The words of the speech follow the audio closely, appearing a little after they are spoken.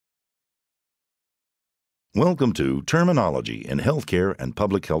Welcome to Terminology in Healthcare and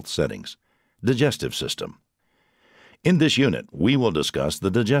Public Health Settings, Digestive System. In this unit, we will discuss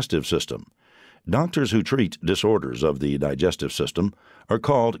the digestive system. Doctors who treat disorders of the digestive system are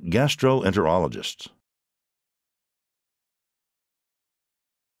called gastroenterologists.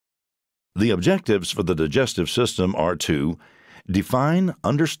 The objectives for the digestive system are to define,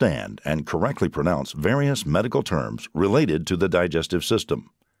 understand, and correctly pronounce various medical terms related to the digestive system.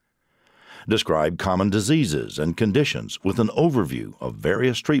 Describe common diseases and conditions with an overview of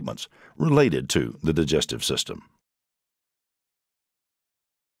various treatments related to the digestive system.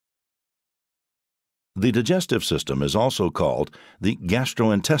 The digestive system is also called the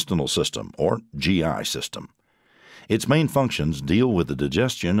gastrointestinal system, or GI system. Its main functions deal with the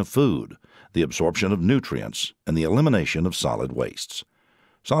digestion of food, the absorption of nutrients, and the elimination of solid wastes.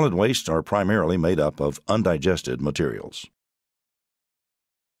 Solid wastes are primarily made up of undigested materials.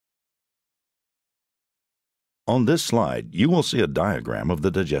 On this slide, you will see a diagram of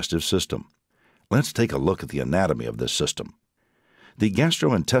the digestive system. Let's take a look at the anatomy of this system. The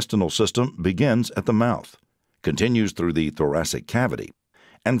gastrointestinal system begins at the mouth, continues through the thoracic cavity,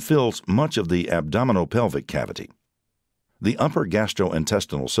 and fills much of the abdominopelvic cavity. The upper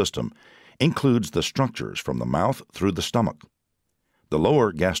gastrointestinal system includes the structures from the mouth through the stomach. The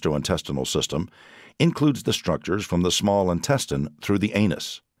lower gastrointestinal system includes the structures from the small intestine through the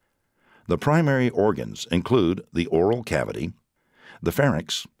anus. The primary organs include the oral cavity, the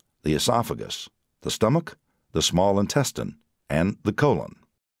pharynx, the esophagus, the stomach, the small intestine, and the colon.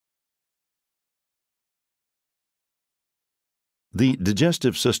 The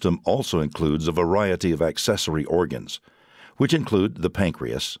digestive system also includes a variety of accessory organs, which include the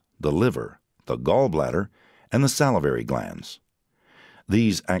pancreas, the liver, the gallbladder, and the salivary glands.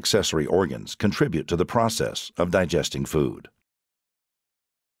 These accessory organs contribute to the process of digesting food.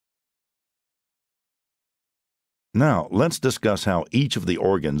 Now, let's discuss how each of the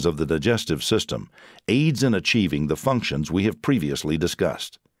organs of the digestive system aids in achieving the functions we have previously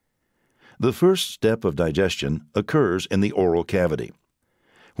discussed. The first step of digestion occurs in the oral cavity.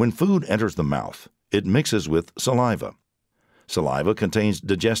 When food enters the mouth, it mixes with saliva. Saliva contains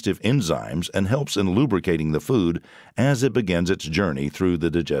digestive enzymes and helps in lubricating the food as it begins its journey through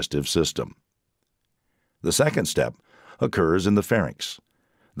the digestive system. The second step occurs in the pharynx.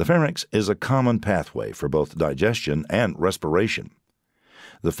 The pharynx is a common pathway for both digestion and respiration.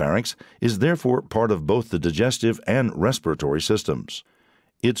 The pharynx is therefore part of both the digestive and respiratory systems.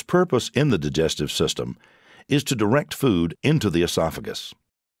 Its purpose in the digestive system is to direct food into the esophagus.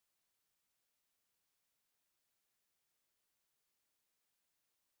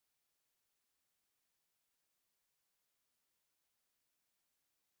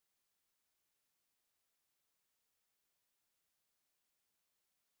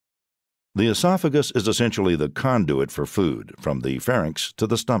 The esophagus is essentially the conduit for food from the pharynx to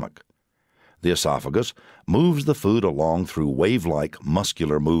the stomach. The esophagus moves the food along through wave-like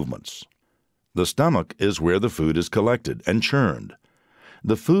muscular movements. The stomach is where the food is collected and churned.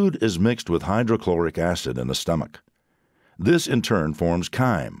 The food is mixed with hydrochloric acid in the stomach. This in turn forms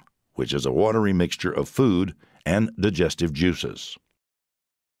chyme, which is a watery mixture of food and digestive juices.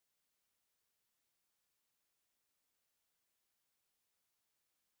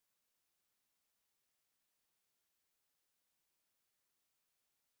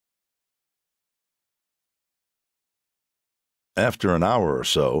 After an hour or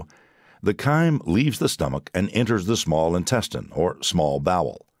so, the chyme leaves the stomach and enters the small intestine, or small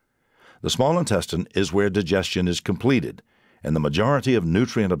bowel. The small intestine is where digestion is completed, and the majority of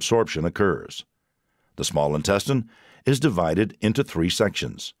nutrient absorption occurs. The small intestine is divided into three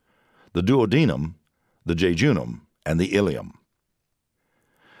sections: the duodenum, the jejunum, and the ileum.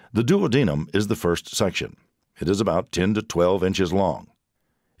 The duodenum is the first section. It is about 10 to 12 inches long.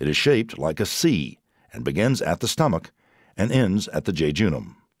 It is shaped like a C and begins at the stomach and ends at the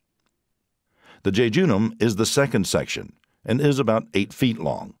jejunum. The jejunum is the second section and is about 8 feet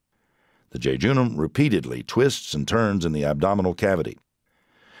long. The jejunum repeatedly twists and turns in the abdominal cavity.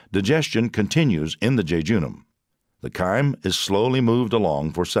 Digestion continues in the jejunum. The chyme is slowly moved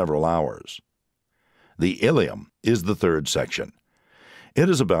along for several hours. The ileum is the third section. It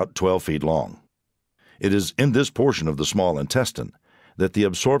is about 12 feet long. It is in this portion of the small intestine that the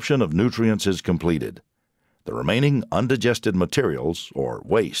absorption of nutrients is completed. The remaining undigested materials, or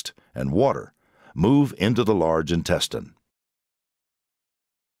waste, and water move into the large intestine.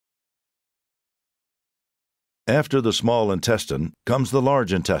 After the small intestine comes the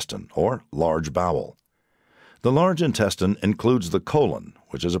large intestine, or large bowel. The large intestine includes the colon,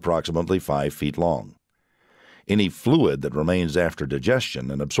 which is approximately 5 feet long. Any fluid that remains after digestion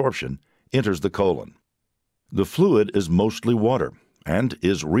and absorption enters the colon. The fluid is mostly water and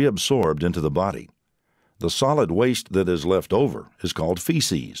is reabsorbed into the body. The solid waste that is left over is called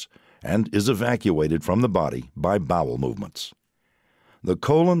feces and is evacuated from the body by bowel movements. The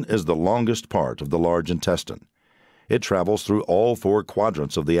colon is the longest part of the large intestine. It travels through all 4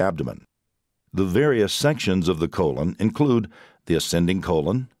 quadrants of the abdomen. The various sections of the colon include the ascending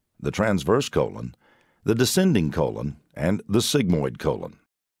colon, the transverse colon, the descending colon, and the sigmoid colon.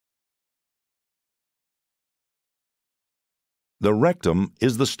 The rectum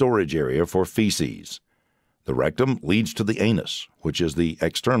is the storage area for feces. The rectum leads to the anus, which is the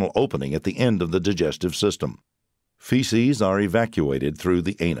external opening at the end of the digestive system. Feces are evacuated through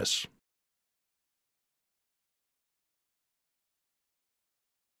the anus.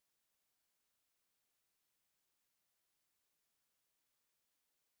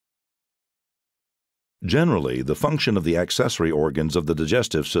 Generally, the function of the accessory organs of the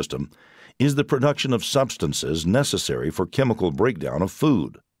digestive system is the production of substances necessary for chemical breakdown of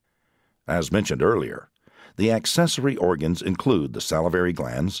food. As mentioned earlier, the accessory organs include the salivary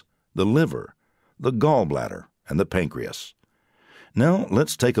glands, the liver, the gallbladder, and the pancreas. Now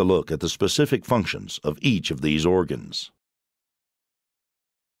let's take a look at the specific functions of each of these organs.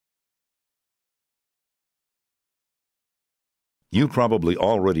 You probably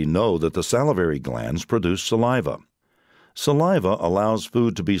already know that the salivary glands produce saliva. Saliva allows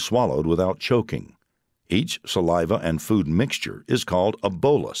food to be swallowed without choking. Each saliva and food mixture is called a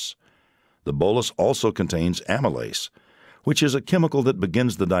bolus. The bolus also contains amylase, which is a chemical that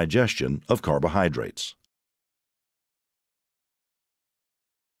begins the digestion of carbohydrates.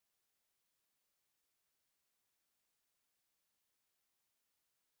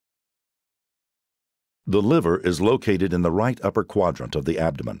 The liver is located in the right upper quadrant of the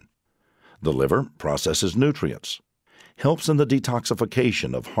abdomen. The liver processes nutrients, helps in the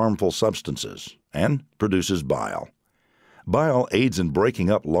detoxification of harmful substances, and produces bile. Bile aids in breaking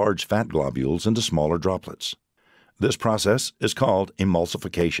up large fat globules into smaller droplets. This process is called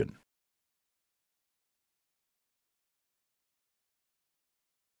emulsification.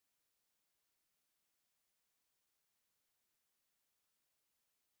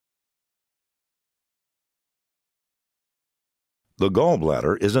 The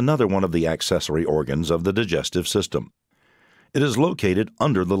gallbladder is another one of the accessory organs of the digestive system. It is located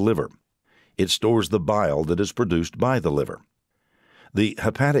under the liver. It stores the bile that is produced by the liver. The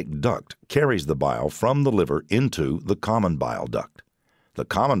hepatic duct carries the bile from the liver into the common bile duct. The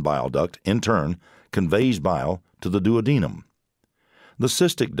common bile duct, in turn, conveys bile to the duodenum. The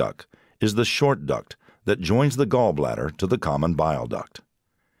cystic duct is the short duct that joins the gallbladder to the common bile duct.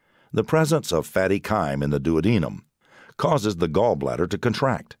 The presence of fatty chyme in the duodenum causes the gallbladder to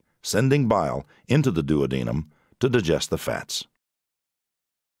contract, sending bile into the duodenum to digest the fats.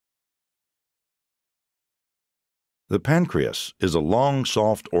 The pancreas is a long,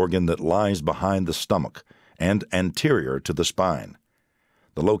 soft organ that lies behind the stomach and anterior to the spine.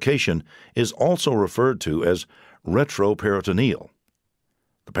 The location is also referred to as retroperitoneal.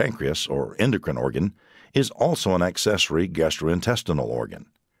 The pancreas, or endocrine organ, is also an accessory gastrointestinal organ.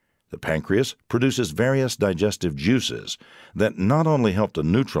 The pancreas produces various digestive juices that not only help to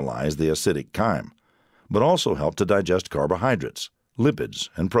neutralize the acidic chyme, but also help to digest carbohydrates, lipids,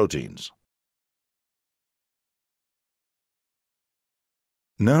 and proteins.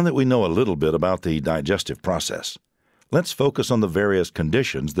 Now that we know a little bit about the digestive process, let's focus on the various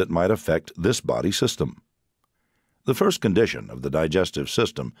conditions that might affect this body system. The first condition of the digestive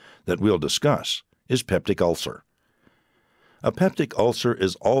system that we'll discuss is peptic ulcer. A peptic ulcer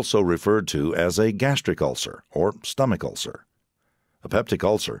is also referred to as a gastric ulcer or stomach ulcer. A peptic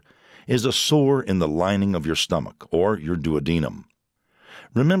ulcer is a sore in the lining of your stomach or your duodenum.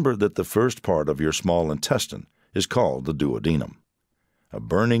 Remember that the first part of your small intestine is called the duodenum. A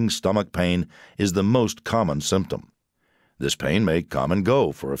burning stomach pain is the most common symptom. This pain may come and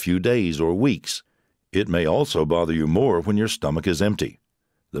go for a few days or weeks. It may also bother you more when your stomach is empty.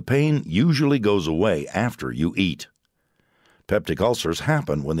 The pain usually goes away after you eat. Peptic ulcers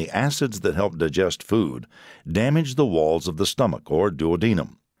happen when the acids that help digest food damage the walls of the stomach or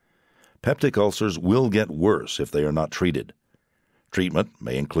duodenum. Peptic ulcers will get worse if they are not treated. Treatment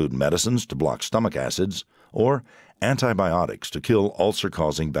may include medicines to block stomach acids or antibiotics to kill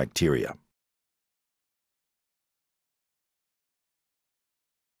ulcer-causing bacteria.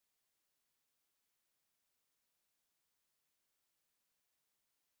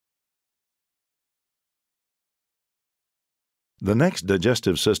 The next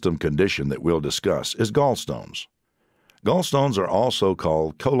digestive system condition that we'll discuss is gallstones. Gallstones are also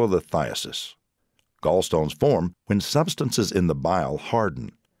called cholelithiasis. Gallstones form when substances in the bile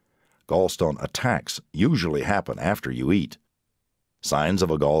harden. Gallstone attacks usually happen after you eat. Signs of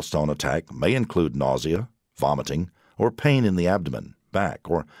a gallstone attack may include nausea, vomiting, or pain in the abdomen, back,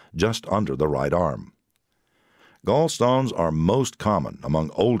 or just under the right arm. Gallstones are most common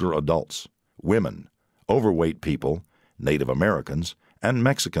among older adults, women, overweight people, Native Americans, and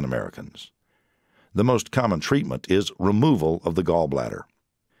Mexican Americans. The most common treatment is removal of the gallbladder.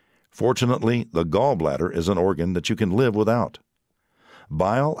 Fortunately, the gallbladder is an organ that you can live without.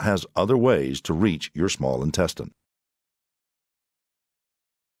 Bile has other ways to reach your small intestine.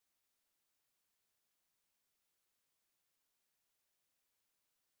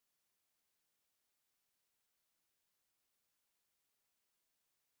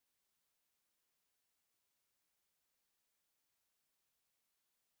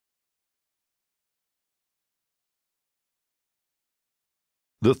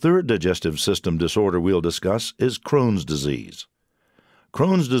 The third digestive system disorder we'll discuss is Crohn's disease.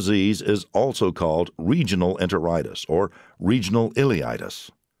 Crohn's disease is also called regional enteritis or regional ileitis.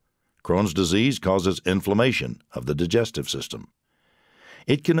 Crohn's disease causes inflammation of the digestive system.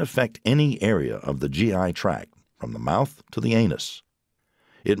 It can affect any area of the GI tract, from the mouth to the anus.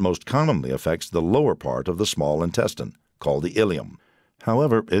 It most commonly affects the lower part of the small intestine, called the ileum.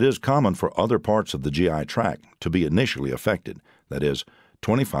 However, it is common for other parts of the GI tract to be initially affected, that is,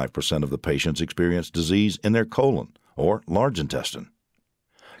 25% of the patients experience disease in their colon or large intestine.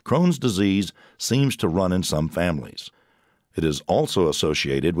 Crohn's disease seems to run in some families. It is also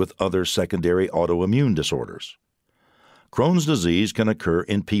associated with other secondary autoimmune disorders. Crohn's disease can occur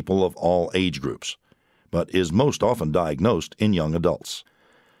in people of all age groups, but is most often diagnosed in young adults.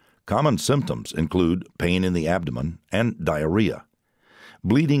 Common symptoms include pain in the abdomen and diarrhea.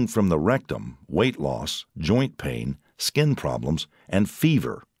 Bleeding from the rectum, weight loss, joint pain, skin problems, and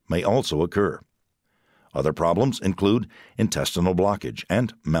fever may also occur. Other problems include intestinal blockage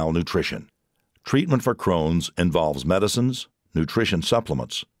and malnutrition. Treatment for Crohn's involves medicines, nutrition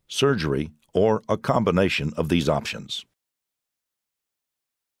supplements, surgery, or a combination of these options.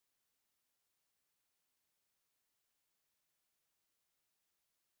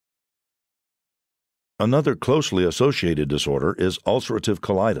 Another closely associated disorder is ulcerative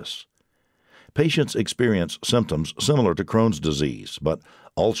colitis. Patients experience symptoms similar to Crohn's disease, but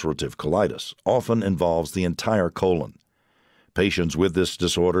ulcerative colitis often involves the entire colon. Patients with this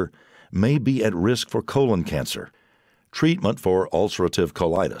disorder may be at risk for colon cancer. Treatment for ulcerative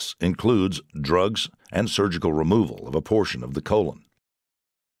colitis includes drugs and surgical removal of a portion of the colon.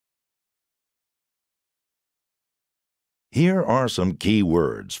 Here are some key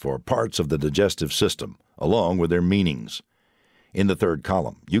words for parts of the digestive system, along with their meanings. In the third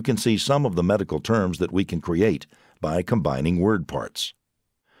column, you can see some of the medical terms that we can create by combining word parts.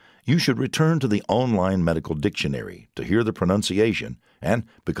 You should return to the online medical dictionary to hear the pronunciation and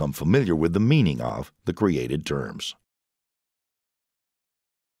become familiar with the meaning of the created terms.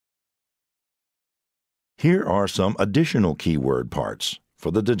 Here are some additional key word parts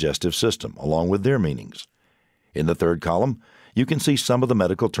for the digestive system, along with their meanings. In the third column, you can see some of the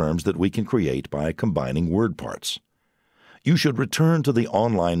medical terms that we can create by combining word parts. You should return to the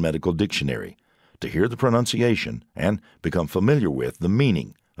online medical dictionary to hear the pronunciation and become familiar with the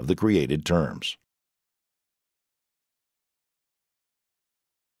meaning of the created terms.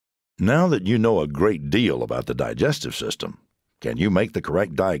 Now that you know a great deal about the digestive system, can you make the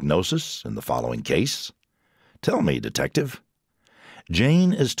correct diagnosis in the following case? Tell me, detective.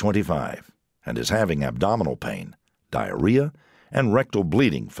 Jane is 25 and is having abdominal pain, diarrhea, and rectal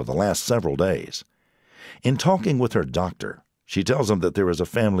bleeding for the last several days. In talking with her doctor, she tells him that there is a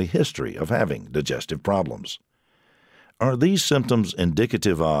family history of having digestive problems. Are these symptoms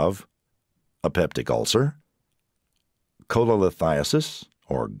indicative of a peptic ulcer, cholelithiasis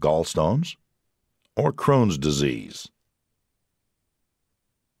or gallstones, or Crohn's disease?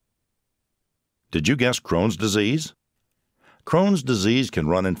 Did you guess Crohn's disease? Crohn's disease can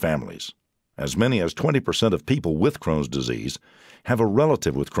run in families. As many as 20% of people with Crohn's disease have a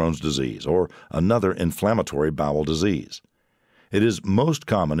relative with Crohn's disease or another inflammatory bowel disease. It is most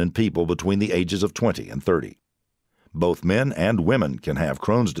common in people between the ages of 20 and 30. Both men and women can have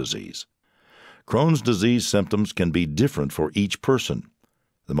Crohn's disease. Crohn's disease symptoms can be different for each person.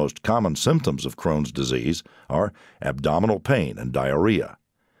 The most common symptoms of Crohn's disease are abdominal pain and diarrhea.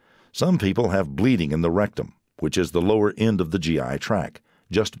 Some people have bleeding in the rectum, which is the lower end of the GI tract,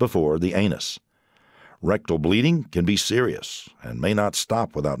 just before the anus. Rectal bleeding can be serious and may not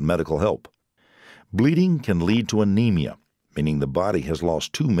stop without medical help. Bleeding can lead to anemia, meaning the body has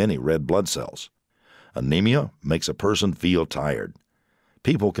lost too many red blood cells. Anemia makes a person feel tired.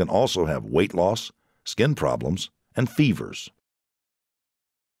 People can also have weight loss, skin problems, and fevers.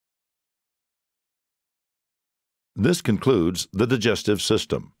 This concludes the digestive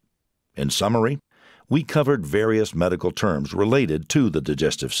system. In summary, we covered various medical terms related to the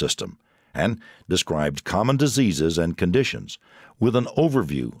digestive system and described common diseases and conditions with an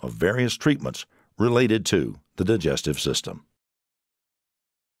overview of various treatments related to the digestive system.